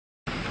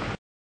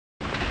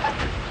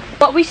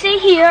What we see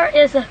here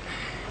is a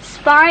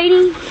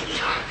Spinny,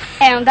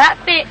 and that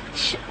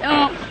fish,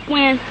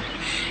 when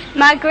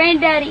my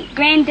granddaddy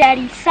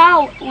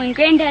saw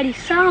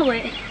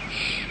it,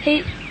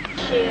 he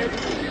said,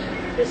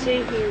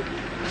 see here.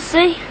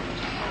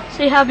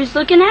 See how he's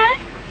looking at it?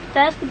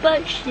 That's the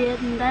boat shed,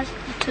 and that's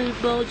the two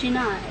bulging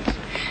eyes.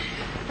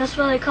 That's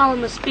why they call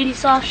him a Spinny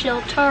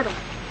softshell turtle.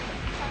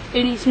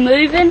 And he's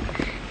moving,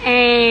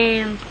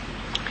 and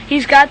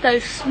he's got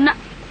those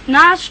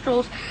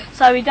nostrils,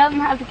 so he doesn't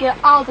have to get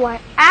all the way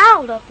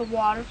out of the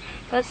water,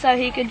 but so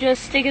he could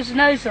just stick his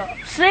nose up.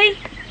 See?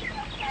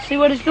 See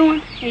what he's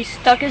doing? He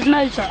stuck his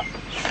nose up,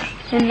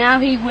 and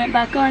now he went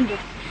back under.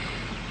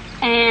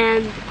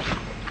 And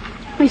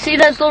you see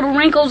those little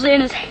wrinkles in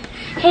his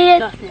head?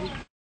 Nothing.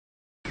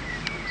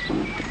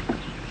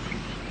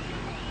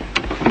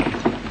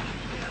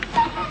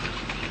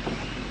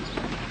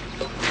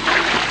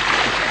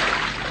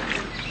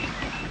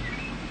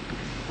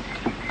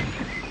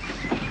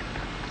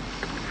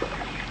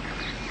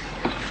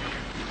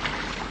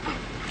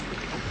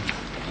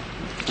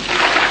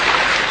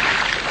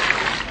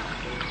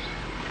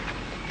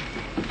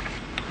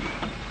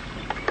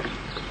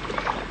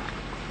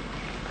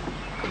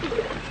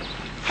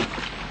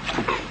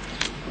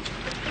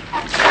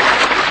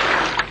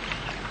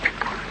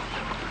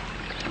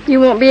 You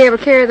won't be able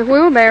to carry the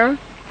wheelbarrow.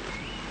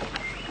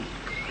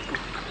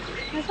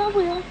 Yes, I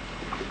will.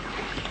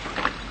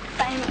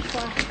 Famous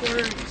last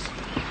words.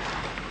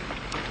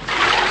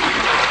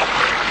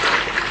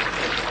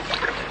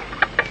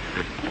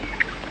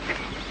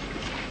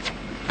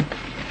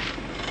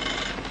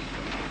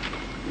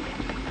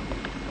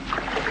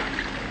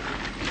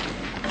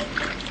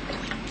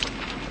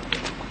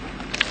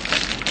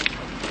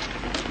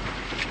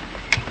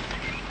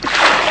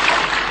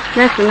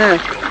 That's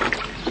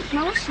enough.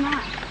 No, it's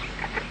not.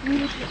 You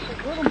need just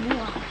a little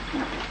more.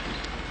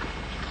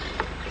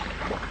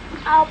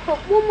 I'll put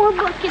one more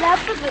bucket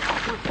after this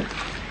one.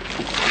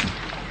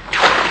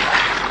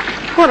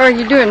 What are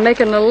you doing?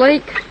 Making a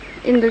lake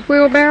in the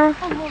wheelbarrow?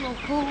 A little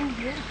pool,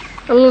 yes.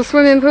 A little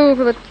swimming pool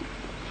for the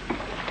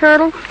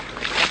turtle?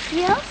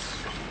 Yes.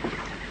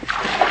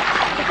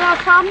 Is there a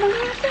problem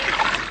with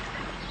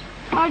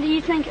it? Or do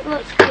you think it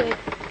looks good?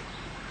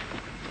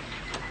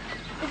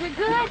 Is it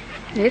good?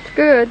 It's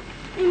good.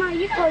 Hey, Ma,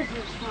 you close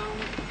this phone.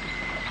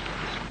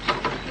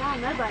 No,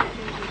 nobody can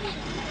do it.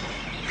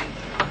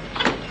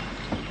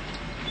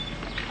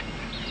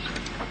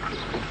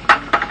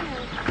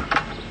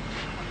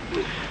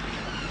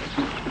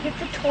 Get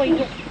the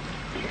toilet.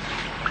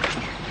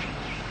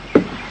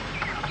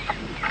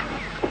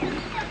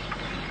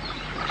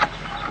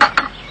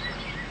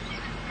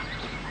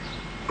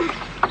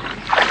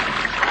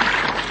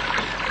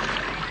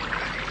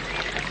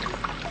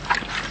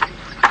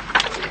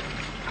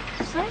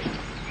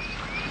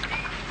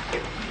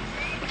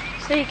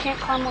 See, you can't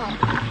climb up.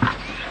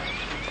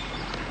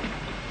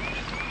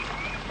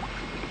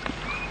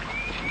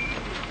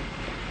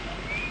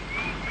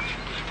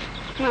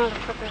 No, the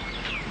purple.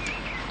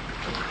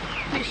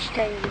 You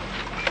stay in.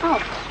 Oh,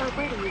 so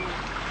wait a minute.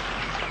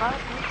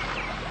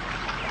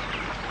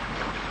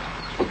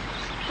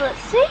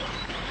 Let's see.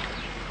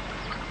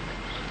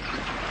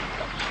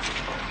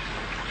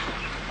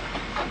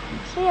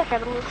 See, I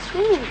got a little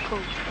swimming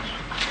pool.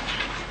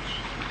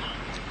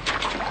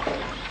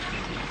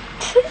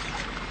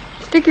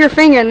 Stick your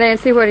finger in there and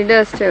see what he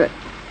does to it.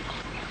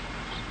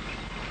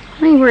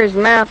 I mean, where his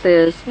mouth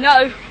is.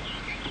 No.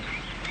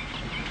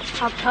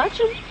 I'll touch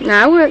him. No,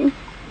 I wouldn't.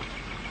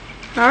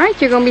 All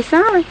right, you're going to be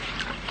sorry.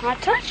 I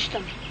touched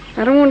him.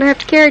 I don't want to have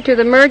to carry to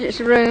the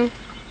emergency room.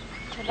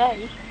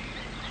 Today.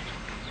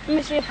 Let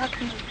me see if I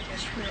can move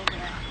this real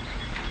well.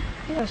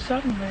 Yeah,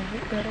 something move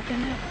it better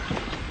than ever.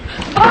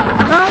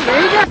 Oh,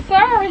 there you go.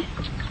 Sorry.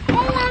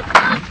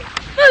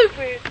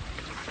 Stupid.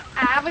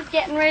 I was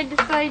getting ready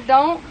to say,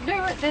 don't do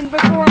it, then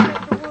before I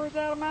get the words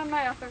out of my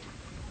mouth.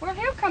 Well,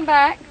 he'll come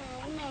back.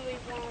 Oh, no, he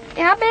won't.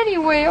 Yeah, I bet he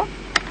will.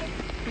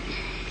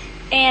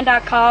 And I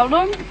called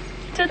him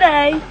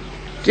today.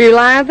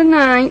 July the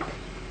 9th,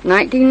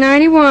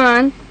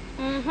 1991.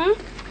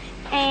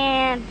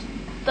 And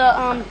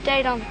the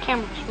date on the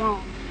camera's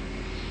wrong.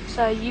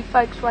 So you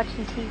folks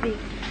watching TV.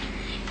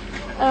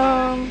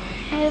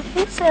 If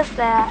it says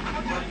that,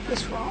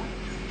 it's wrong.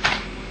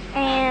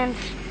 And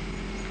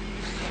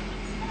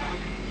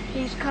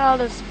he's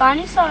called a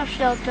Spiny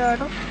softshell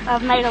turtle.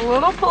 I've made a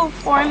little pool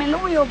for him in the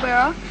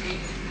wheelbarrow.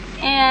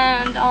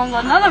 And on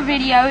another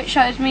video, it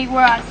shows me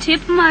where I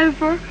tip him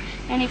over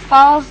and he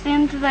falls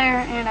into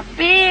there in a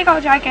big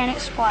old gigantic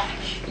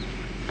splash.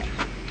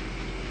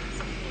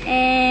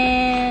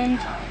 And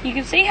you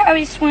can see how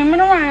he's swimming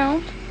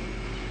around.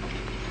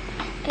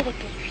 Get a good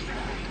view.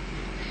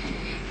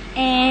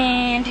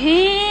 And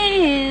he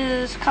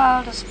is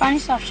called a Spiny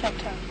softshell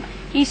turtle.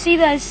 You see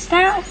those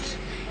snouts?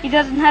 He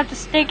doesn't have to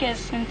stick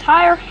his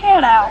entire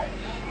head out.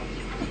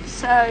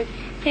 So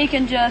he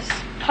can just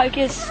poke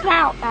his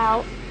snout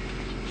out.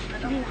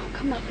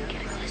 Come up and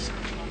get a close up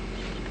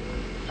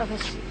of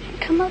his.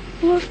 Come up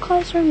a little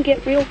closer and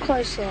get real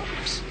close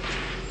ups.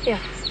 Yeah,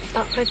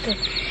 about right there.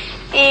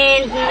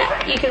 And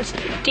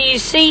do you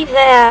see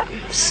that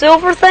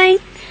silver thing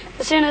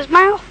that's in his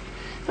mouth?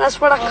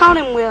 That's what I caught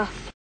him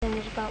with. And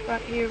it's about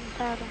right here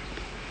without him.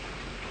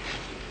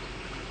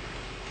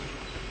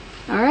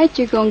 All right,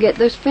 you're going to get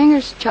those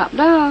fingers chopped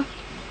off.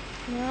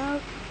 No.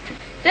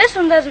 This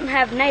one doesn't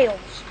have nails.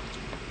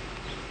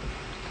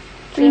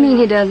 What do you mean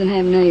he doesn't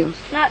have nails?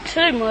 Not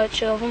too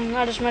much of them,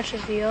 not as much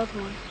as the other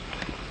one.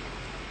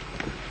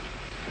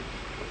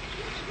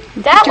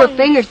 Put your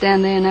fingers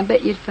down there and I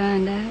bet you'd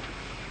find out.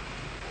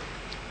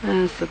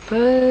 I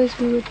suppose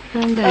we would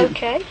find out.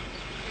 Okay.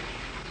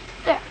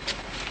 There.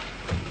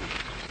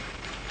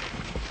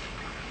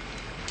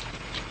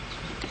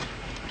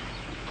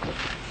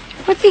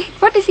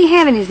 What does he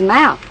have in his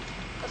mouth?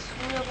 A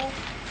swivel.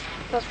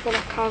 That's what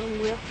I caught him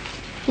with.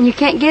 And you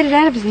can't get it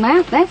out of his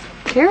mouth? That's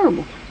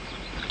terrible.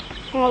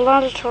 Well, a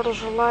lot of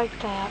turtles are like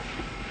that.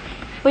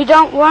 We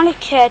don't want to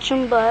catch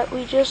them, but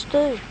we just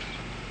do.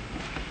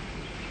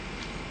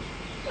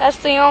 That's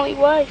the only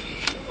way.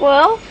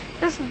 Well,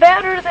 it's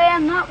better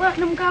than not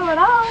letting them go at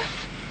all.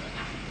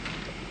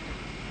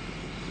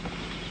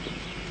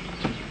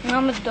 And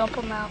I'm going to dump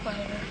them out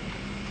later.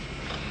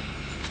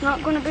 It's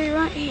not going to be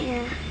right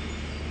here.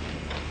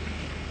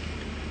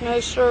 No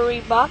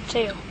siree,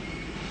 bobtail.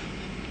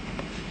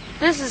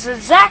 This is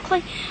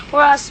exactly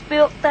where I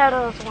spilt that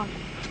other one.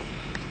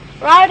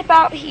 Right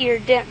about here,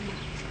 didn't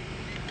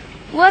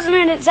it? Wasn't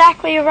it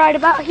exactly right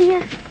about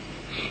here?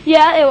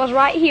 Yeah, it was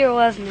right here,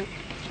 wasn't it?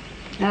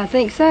 I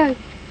think so.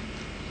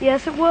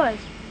 Yes, it was.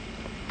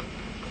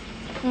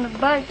 And the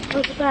boat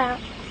was about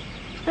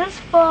this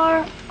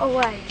far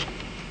away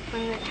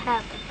when it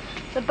happened.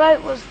 The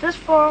boat was this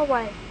far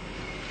away.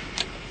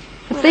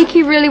 I think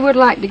he really would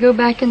like to go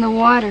back in the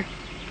water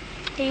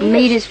and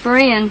meet his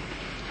friend.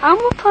 I'm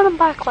going to put him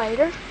back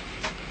later.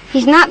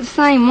 He's not the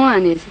same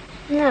one, is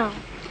he? No.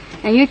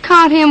 And you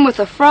caught him with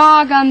a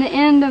frog on the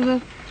end of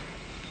the...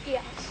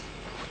 Yes.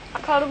 I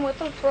caught him with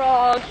a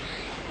frog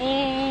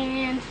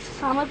and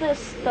some of this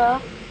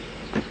stuff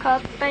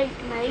called bait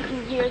mate,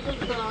 and here's the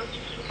frog.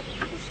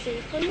 Let's see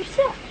for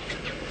yourself.